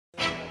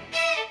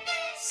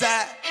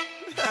Side.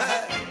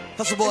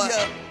 Hustle boy.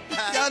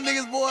 Y'all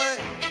niggas, boy,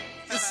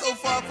 it's so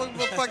far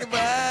fucking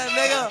behind,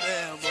 nigga.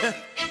 Damn, boy.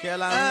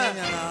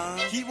 Carolina,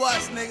 keep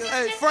watching, nigga.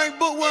 Hey,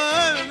 FRANKBOOK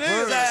 100,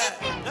 nigga.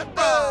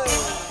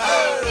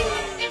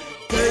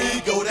 There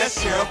you go, that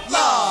Sheriff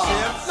Law.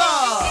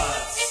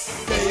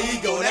 There you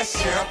go, that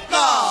Sheriff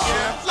Law.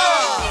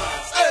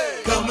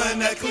 Coming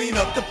to clean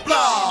up the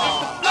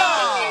block.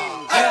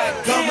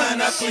 Coming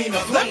to clean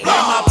up the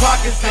block. My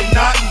pockets, they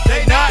knotting.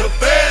 The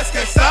feds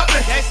can't stop me.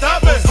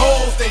 Those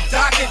hoes, they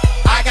jocking.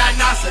 I got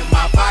knots in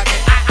my pocket.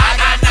 I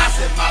got knots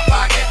in my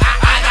pocket.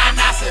 I got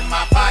knots in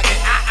my pocket.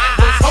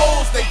 Those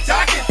hoes, they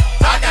jocking.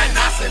 I got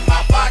knots in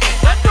my pocket.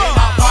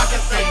 My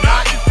pockets, they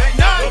knotting.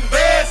 The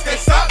feds can't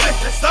stop me.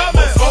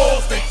 Those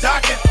hoes, they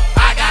jocking.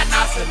 I got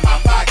knots in my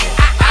pocket.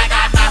 I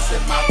got knots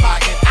in my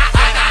pocket.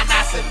 I got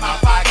knots in my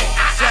pocket.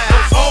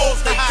 Those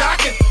hoes, they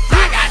jocking.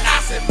 I got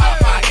knots in my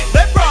pocket.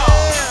 Let's roll.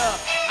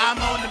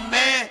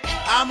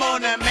 I'm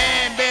on the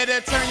man, better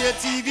turn your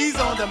TVs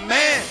on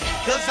demand,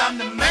 cause I'm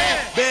the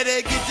man,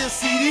 better get your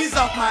CDs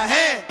off my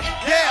hand,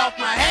 yeah, off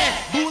my hand.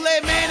 Boule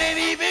man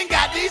ain't even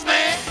got these,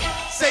 man.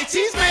 Say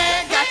cheese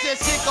man, got your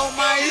chick on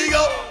my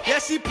ego, yeah,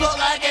 she plucked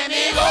like an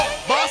eagle,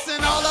 bossing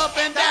all up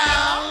and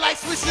down,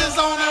 like switches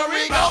on a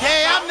Rigo.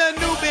 Yeah, I'm the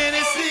new Ben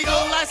Freezy,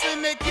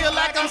 license to kill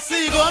like I'm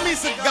Seagull. I'm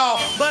cigar,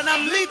 but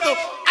I'm lethal.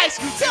 Ice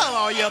cream, tell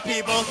all your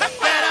people that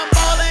I'm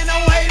ballin'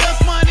 on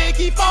haters, money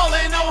keep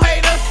falling on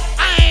haters.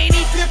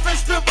 Different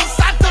strippers,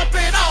 I dump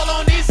it all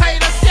on these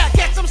haters. Yeah,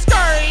 catch them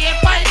scurry and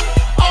fight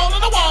all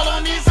on the wall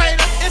on these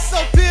haters. It's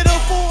so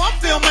pitiful, I'm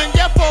filming,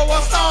 therefore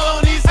I'll stall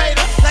on these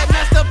haters. Like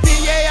Master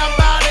PA, I'm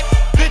about it.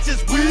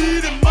 Bitches,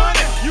 weed and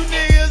money. You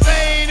niggas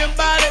ain't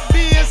about it,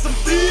 being some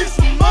thieves,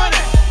 some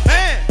money.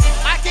 Man,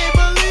 I can't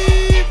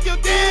believe you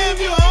damn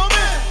you own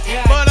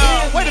it. But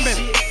wait a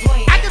minute,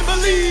 I can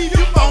believe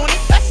you own it.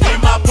 In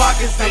my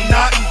pockets, they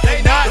knotting.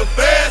 The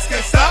feds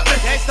can't stop me.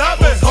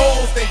 Those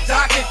hoes, they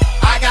jocking.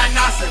 I got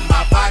knots in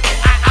my pocket.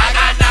 I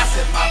got knots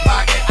in my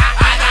pocket.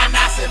 I got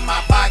knots in my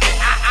pocket.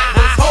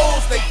 Those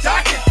hoes, they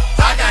jocking.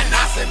 I got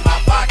knots in my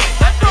pocket.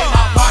 In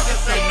my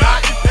pockets, they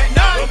knotting.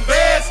 The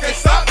feds can't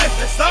stop me.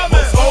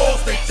 Those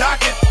hoes, they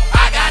jocking.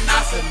 I got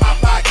knots in my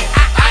pocket.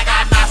 I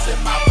got knots in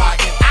my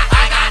pocket.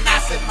 I got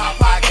knots in my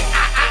pocket.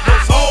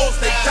 Those hoes,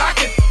 they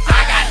jocking.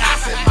 I got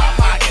knots in my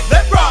pocket.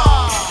 Let's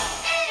roll.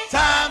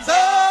 Time's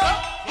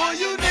up for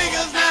you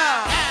niggas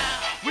now.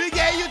 We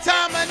gave you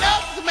time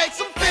enough to make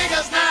some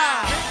figures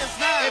now.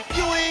 If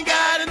you ain't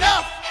got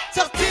enough,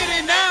 tough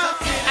titty now.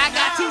 I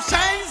got 2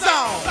 chains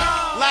on,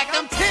 like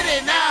I'm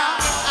titty now.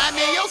 I'm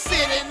in your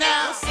city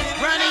now,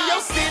 running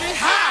your city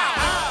high.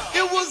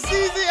 It was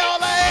easy, all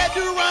I had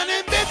to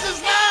running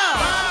bitches now.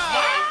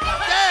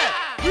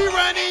 Yeah, we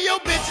running your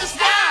bitches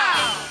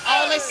now.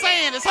 All they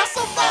saying is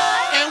hustle,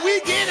 and we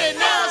get it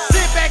now.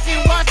 Sit back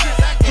and watch it,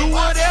 do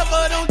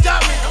whatever, don't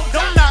drop me.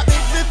 Don't knock me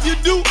if you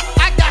do.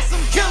 I got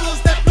some killers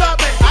that block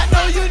me. I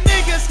know you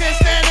niggas can't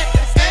stand it,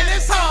 and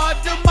it's hard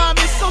to mob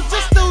me. So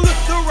just do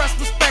the rest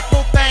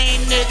respectful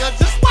thing, nigga.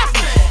 Just watch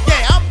me.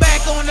 Yeah, I'm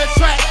back on the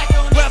track,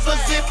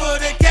 represent for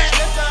the cat.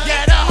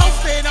 Yeah, the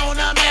host it on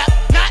the map,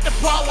 not the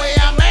part where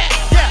I'm at.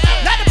 Yeah,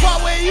 not the part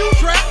where you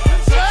trap,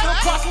 the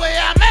part where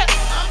I'm at.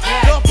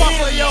 The part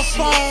where your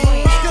phone